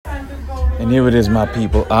And here it is, my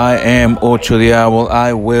people. I am Ocho the Owl.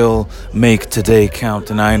 I will make today count.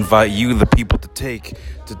 And I invite you, the people, to take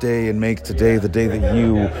today and make today the day that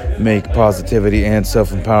you make positivity and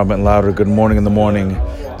self-empowerment louder. Good morning in the morning.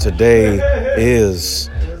 Today is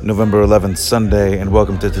November 11th, Sunday. And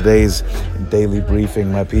welcome to today's daily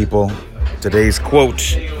briefing, my people. Today's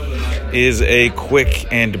quote is a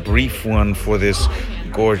quick and brief one for this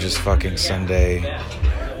gorgeous fucking Sunday.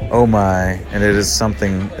 Oh my, and it is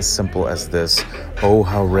something as simple as this. Oh,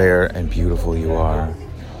 how rare and beautiful you are.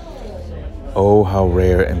 Oh, how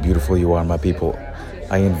rare and beautiful you are, my people.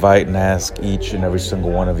 I invite and ask each and every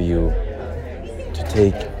single one of you to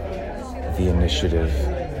take the initiative.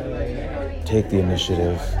 Take the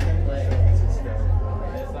initiative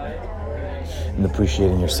in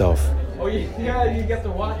appreciating yourself.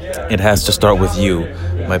 It has to start with you,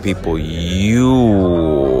 my people.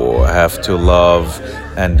 You have to love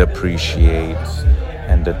and appreciate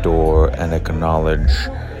and adore and acknowledge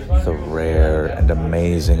the rare and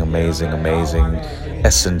amazing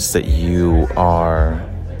essence that you are.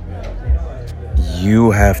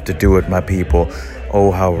 You have to do it, my people.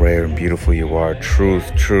 Oh, how rare and beautiful you are.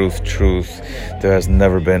 Truth. There has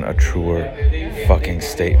never been a truer fucking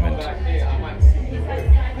statement.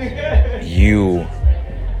 You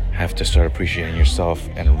have to start appreciating yourself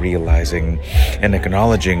and realizing and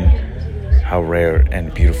acknowledging how rare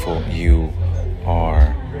and beautiful you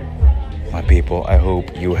are, my people. I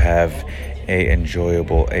hope you have a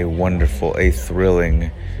enjoyable, a wonderful, a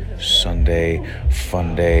thrilling Sunday,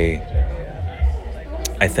 fun day.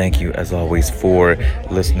 I thank you, as always, for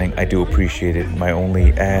listening. I do appreciate it. My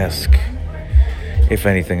only ask, if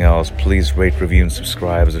anything else, please rate, review, and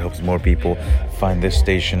subscribe, as it helps more people find this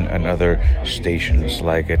station and other stations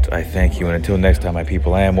like it. I thank you, and until next time, my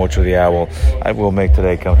people, I am Ocho the Owl. I will make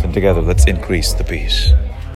today count, and together, let's increase the peace.